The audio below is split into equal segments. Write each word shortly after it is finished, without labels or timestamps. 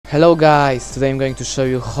Hello guys, today I'm going to show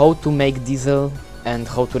you how to make diesel and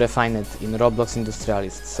how to refine it in Roblox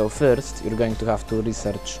Industrialist. So first you're going to have to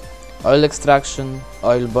research oil extraction,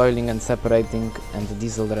 oil boiling and separating, and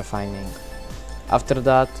diesel refining. After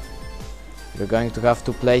that you're going to have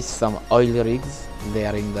to place some oil rigs. They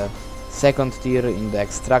are in the second tier in the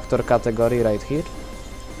extractor category right here.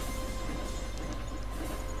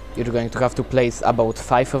 You're going to have to place about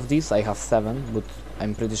 5 of these. I have 7, but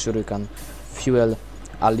I'm pretty sure you can fuel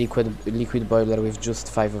a liquid boiler with just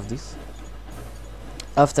 5 of these.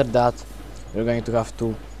 After that you're going to have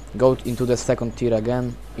to go into the second tier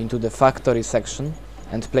again, into the factory section,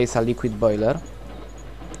 and place a liquid boiler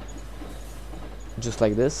just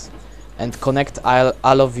like this, and connect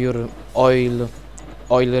all of your oil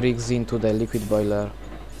rigs into the liquid boiler.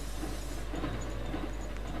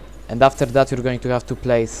 And after that you're going to have to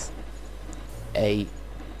place a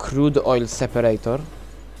crude oil separator.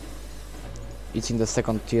 It's in the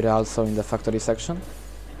second tier, also in the factory section,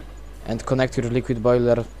 and connect your liquid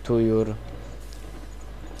boiler to your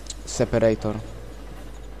separator.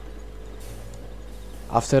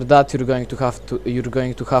 After that you're going to have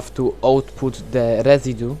to output the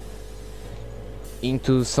residue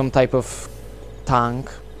into some type of tank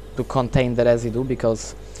to contain the residue,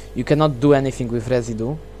 because you cannot do anything with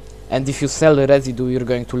residue, and if you sell the residue you're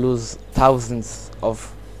going to lose thousands of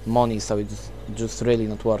money, so it's just really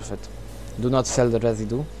not worth it. Do not sell the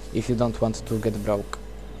residue if you don't want to get broke.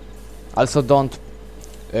 Also don't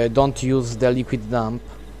use the liquid dump.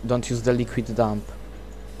 Don't use the liquid dump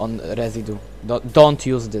on residue. Don't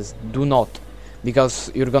use this. Do not, because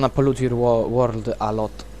you're gonna pollute your world a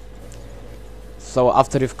lot. So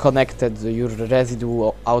after you've connected your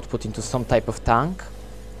residue output into some type of tank,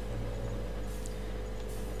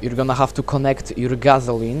 you're gonna have to connect your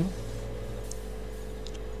gasoline,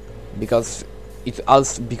 because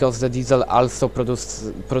the diesel also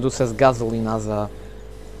produces gasoline as a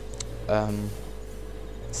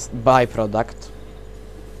byproduct.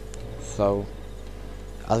 So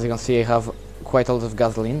as you can see, I have quite a lot of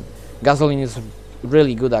gasoline. Gasoline is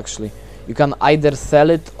really good actually. You can either sell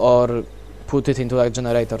it or put it into a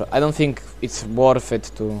generator. I don't think it's worth it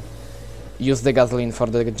to use the gasoline for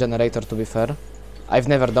the generator, to be fair. I've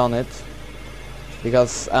never done it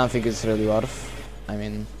because I don't think it's really worth. I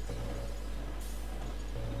mean,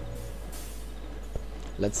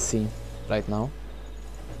 let's see right now.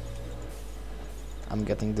 I'm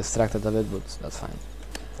getting distracted a bit, but that's fine.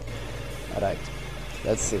 Alright,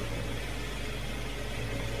 let's see.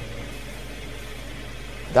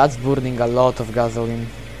 That's burning a lot of gasoline,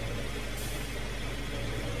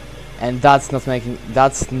 and that's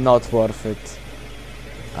not worth it.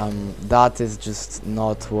 That is just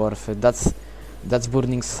not worth it. That's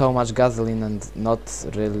burning so much gasoline and not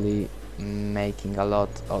really making a lot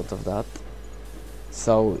out of that.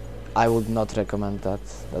 So I would not recommend that.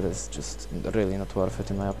 That is just really not worth it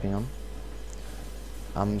in my opinion.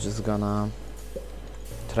 I'm just gonna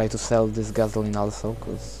try to sell this gasoline also,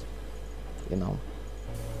 because, you know,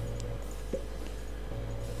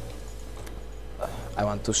 I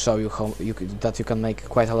want to show you how that you can make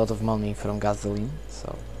quite a lot of money from gasoline.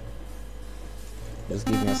 So just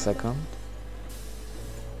give me a second.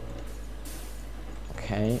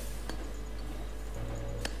 Okay.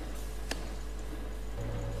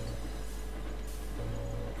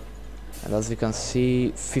 And as you can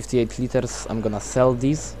see, 58 liters. I'm gonna sell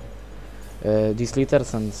these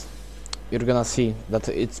liters, and you're gonna see that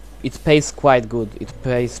it pays quite good. It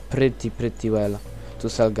pays pretty well to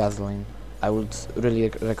sell gasoline. I would really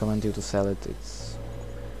recommend you to sell it. It's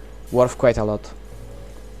worth quite a lot.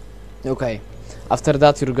 Okay, after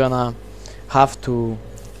that you're gonna have to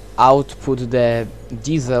output the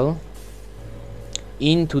diesel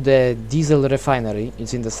into the diesel refinery.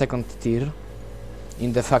 It's in the second tier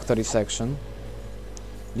in the factory section.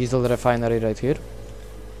 Diesel refinery right here.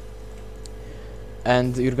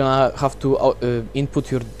 And you're gonna have to input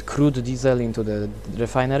your crude diesel into the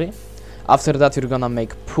refinery. After that you're gonna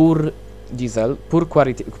make poor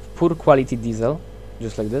quality diesel,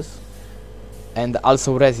 just like this, and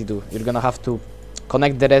also residue. You're gonna have to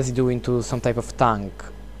connect the residue into some type of tank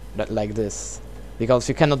like this, because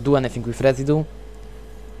you cannot do anything with residue.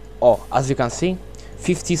 Oh, as you can see,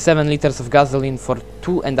 57 liters of gasoline for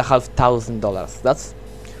 $2,500. That's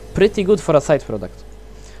pretty good for a side product.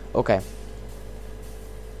 Okay,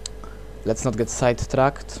 let's not get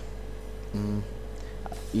sidetracked.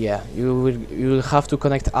 Yeah, you will have to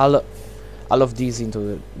connect all of these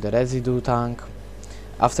into the residue tank.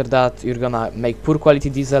 After that you're gonna make poor quality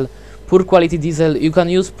diesel. Poor quality diesel, you can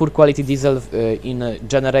use poor quality diesel in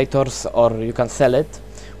generators, or you can sell it,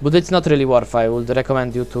 but it's not really worth. I would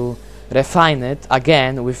recommend you to refine it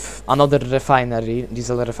again with another refinery,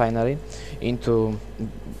 diesel refinery, into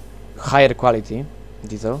higher quality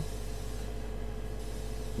diesel,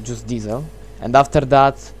 just diesel, and after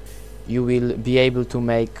that you will be able to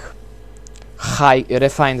make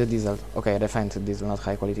refined diesel. Okay, refined diesel, not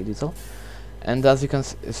high quality diesel. And as you can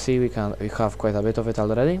see, we have quite a bit of it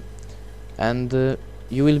already, and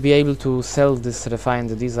you will be able to sell this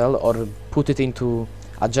refined diesel or put it into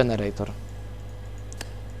a generator.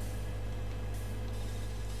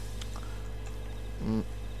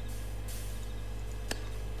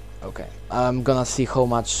 Okay, I'm gonna see how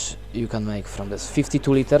much you can make from this.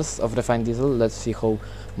 52 liters of refined diesel. Let's see how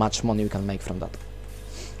much money we can make from that.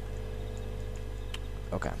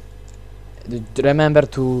 Okay. Remember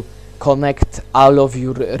to connect all of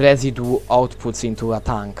your residue outputs into a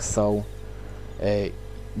tank. So,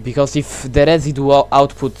 because if the residue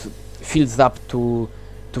output fills up to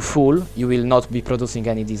full, you will not be producing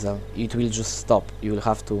any diesel. It will just stop. You will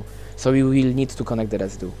have to. So you will need to connect the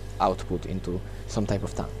residue output into some type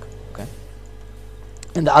of tank. Okay.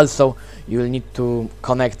 And also you will need to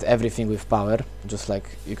connect everything with power, just like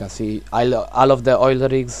you can see all of the oil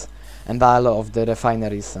rigs and all of the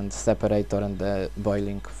refineries and separator and the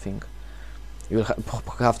boiling thing. You will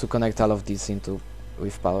have to connect all of these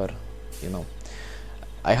with power, you know.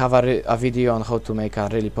 I have a video on how to make a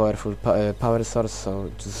really powerful power source,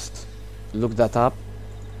 so just look that up.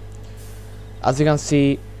 As you can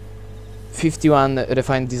see, 51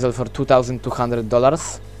 refined diesel for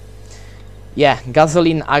 $2,200. Yeah,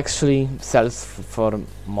 gasoline actually sells for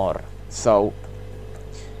more. So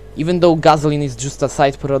even though gasoline is just a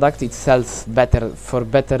side product, it sells for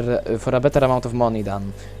a better amount of money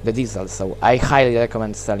than the diesel. So I highly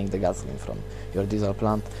recommend selling the gasoline from your diesel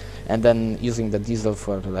plant and then using the diesel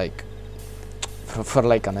for like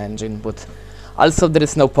an engine. But also there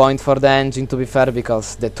is no point for the engine, to be fair,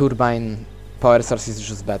 because the turbine power source is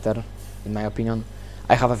just better, in my opinion.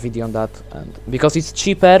 I have a video on that, and because it's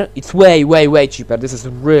cheaper, it's way cheaper. This is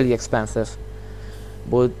really expensive,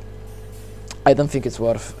 but I don't think it's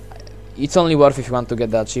worth. It's only worth if you want to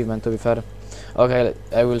get the achievement, to be fair. Okay,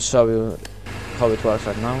 I will show you how it works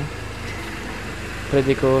right now.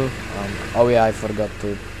 Pretty cool. Oh yeah, I forgot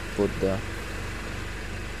to put the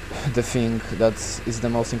thing that is the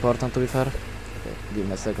most important, to be fair. Okay, give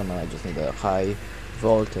me a second. I just need a high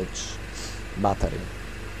voltage battery.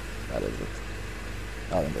 That is it.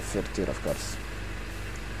 Oh, in the third tier, of course.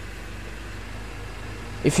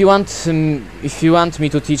 If you want me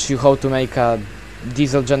to teach you how to make a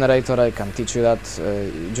diesel generator, I can teach you that.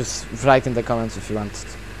 Just write in the comments if you want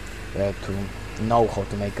to know how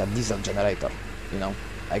to make a diesel generator. You know,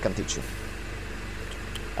 I can teach you.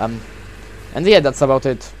 And yeah, that's about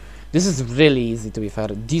it. This is really easy, to be fair.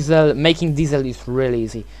 Making diesel is really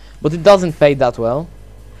easy, but it doesn't pay that well.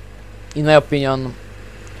 In my opinion,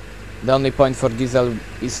 the only point for diesel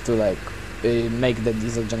is to make the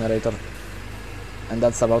diesel generator, and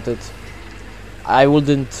that's about it. I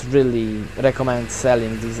wouldn't really recommend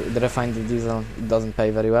selling the refined diesel. It doesn't pay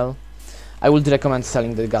very well. I would recommend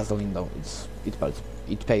selling the gasoline though.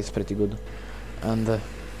 It pays pretty good. And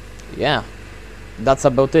yeah, that's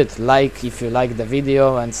about it. Like if you like the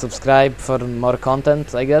video, and subscribe for more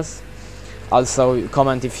content, I guess. Also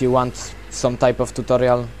comment if you want some type of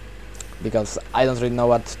tutorial, because I don't really know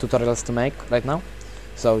what tutorials to make right now.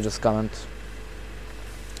 So just comment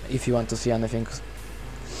if you want to see anything.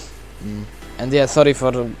 And yeah, sorry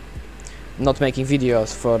for not making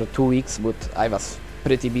videos for 2 weeks, but I was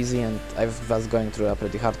pretty busy and I was going through a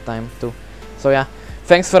pretty hard time too. So yeah,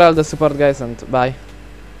 thanks for all the support, guys, and bye.